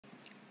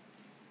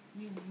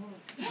You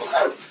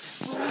motherfucker!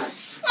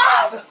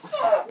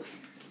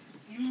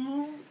 You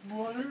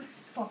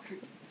motherfucker!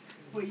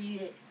 Where you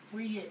at?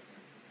 Where you at?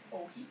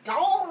 Oh, he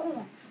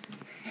gone!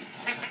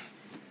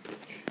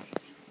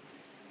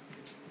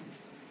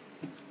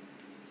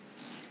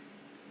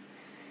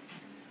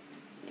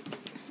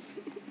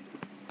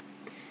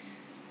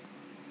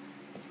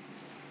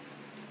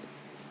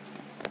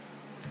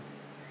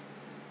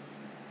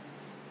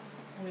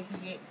 Where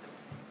he at?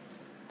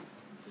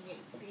 He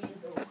ain't dead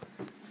though.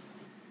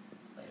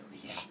 Where we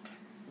at?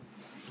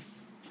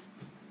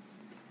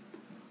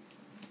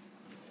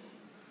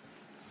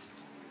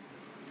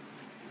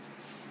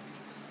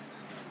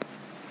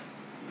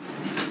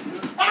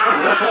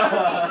 Ah!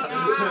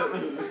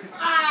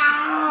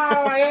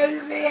 I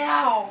see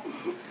how.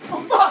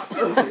 Oh fuck!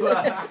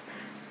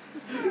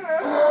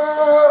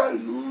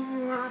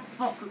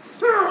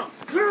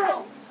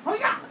 Oh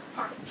yeah!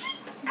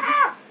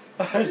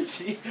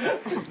 See?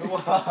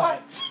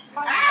 What?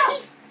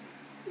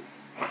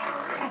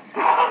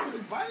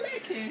 Why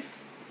licking?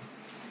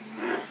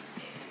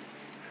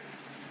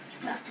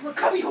 Back to the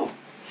cubby hole.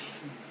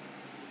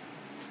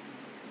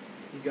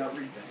 You got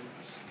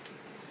revenge.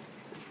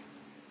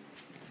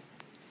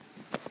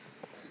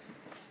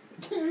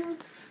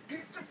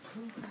 Get the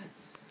poop.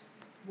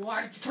 Why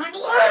did you turn the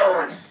light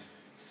on?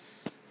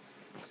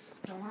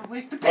 Don't want to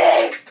wake the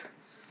beast.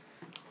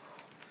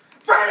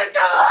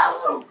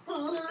 Vertigo!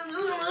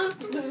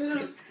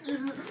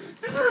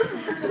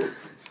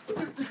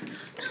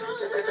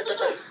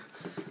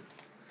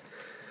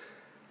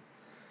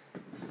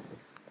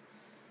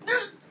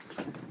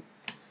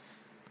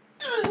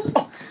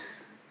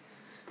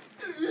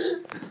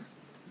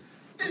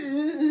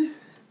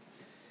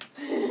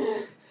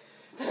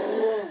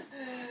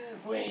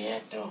 Where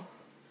at though?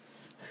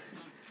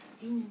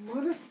 You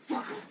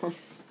motherfucker!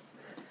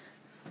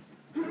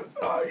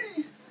 Ay.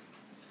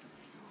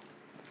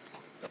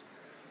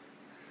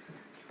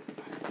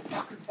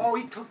 Oh,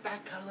 he took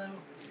that pillow.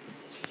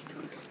 He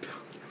took the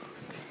pillow.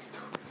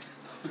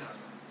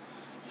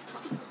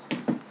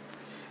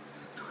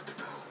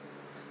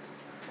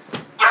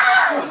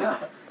 Ah!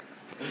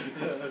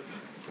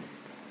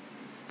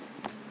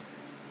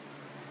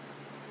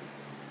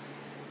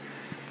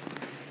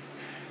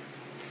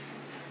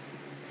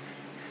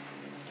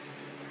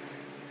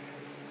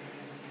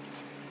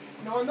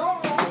 No,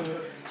 no!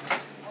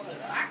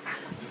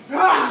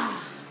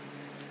 Ah!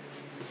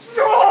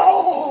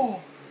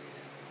 No!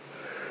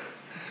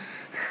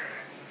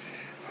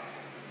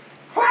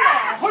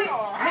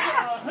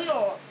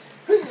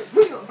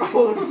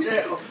 Oh,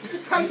 shit.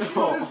 I see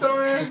what it's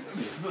doing.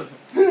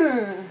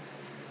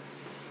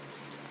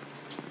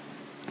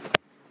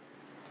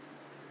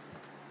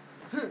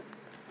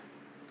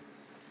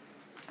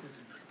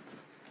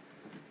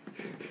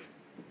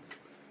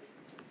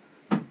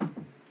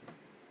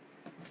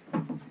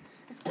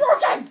 It's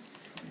broken!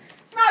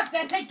 Not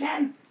this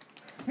again!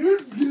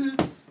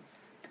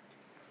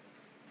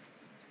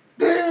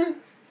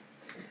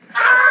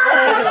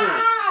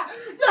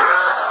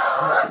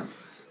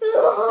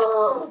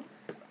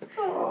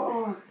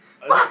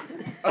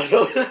 I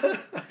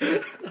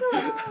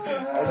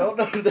don't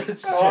know that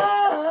shit.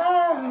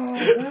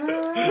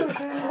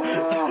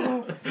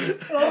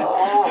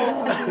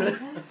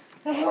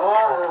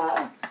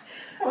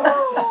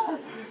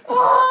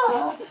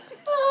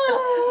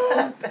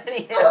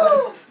 Benny,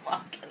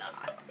 fucking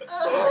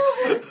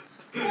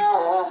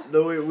no,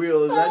 wait,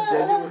 Wheel, is that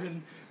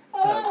genuine?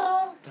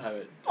 Time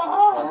it.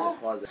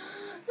 Pause it.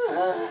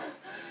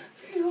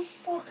 You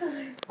fucker.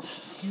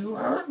 You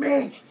hurt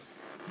me.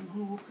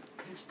 You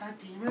pissed that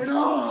demon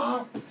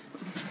off.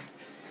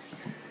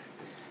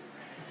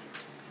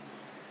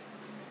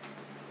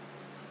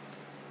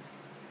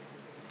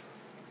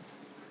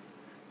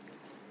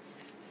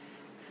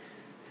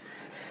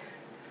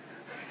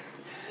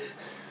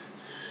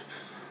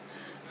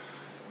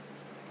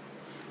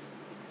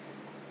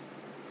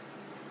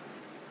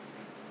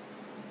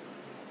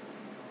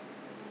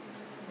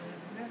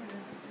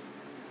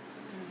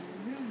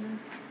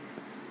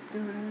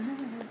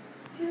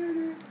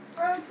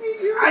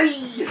 I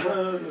see you.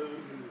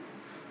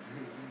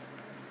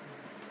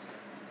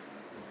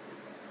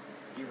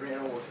 He ran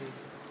away.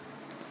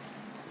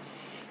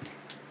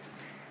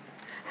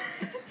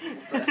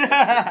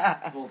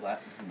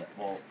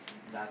 Well,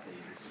 that's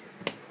Adrian's.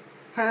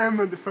 Hi,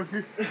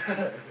 motherfucker.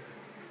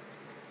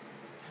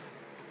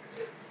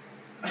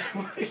 Oh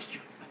my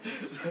god.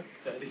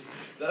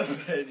 The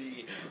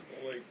penny.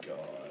 Oh my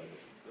god.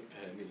 The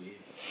penny.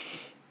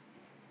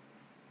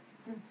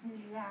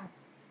 Yeah.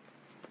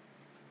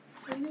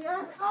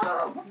 Yeah.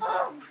 Oh,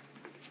 oh,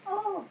 oh.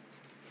 Oh,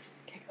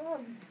 oh,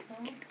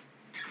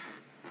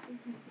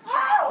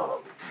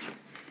 oh,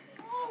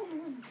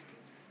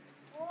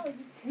 oh,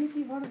 you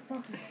pinky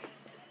motherfucker.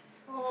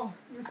 Oh,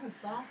 you're just gonna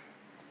stop?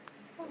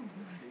 Oh, No.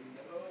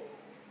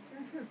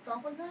 you're just gonna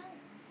stop like that?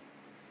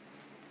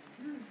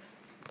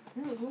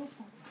 You're a little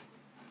fucker.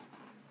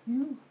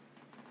 You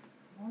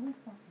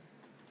motherfucker.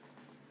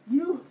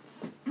 You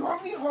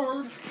got me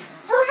hard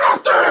for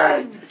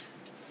nothing!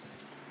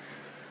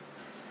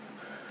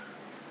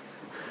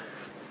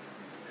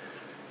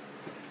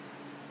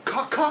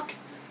 Cock, cock.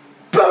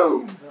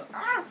 Boom.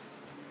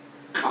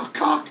 Cock,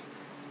 cock.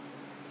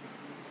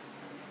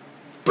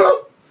 Boom.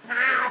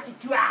 Ah,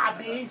 pick you out,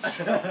 bitch.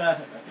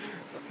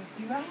 Pick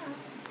you out.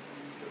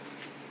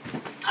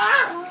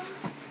 Ah.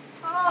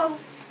 Oh.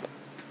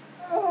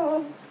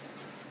 Oh.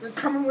 They're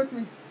coming with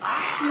me.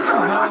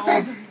 Ah.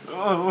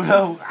 Oh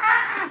no.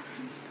 Ah.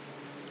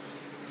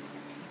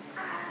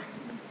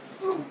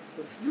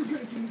 You're gonna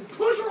give me the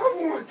pleasure I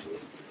want.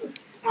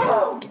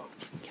 Oh.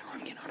 Get on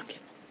him.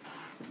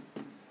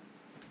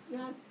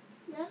 Yes.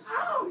 Yes.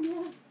 Oh,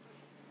 yes.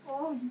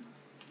 Oh,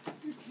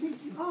 you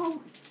kinky. Oh.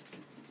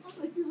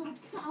 I'm like your little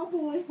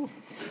cowboy.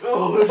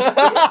 Oh.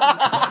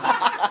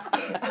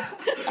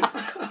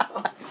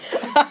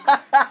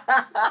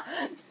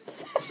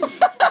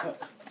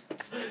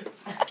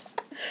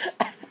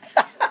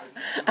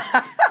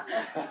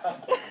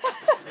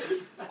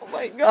 Oh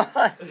my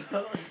God.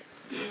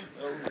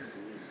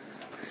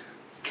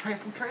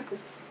 Trample, trample.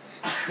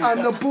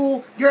 I'm the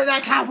bull. You're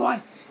that cowboy.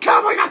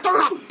 Cowboy got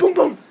thrown out. Boom,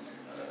 boom.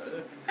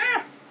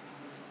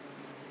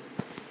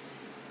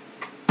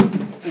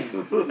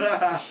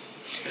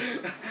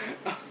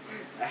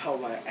 Ow,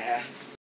 my ass.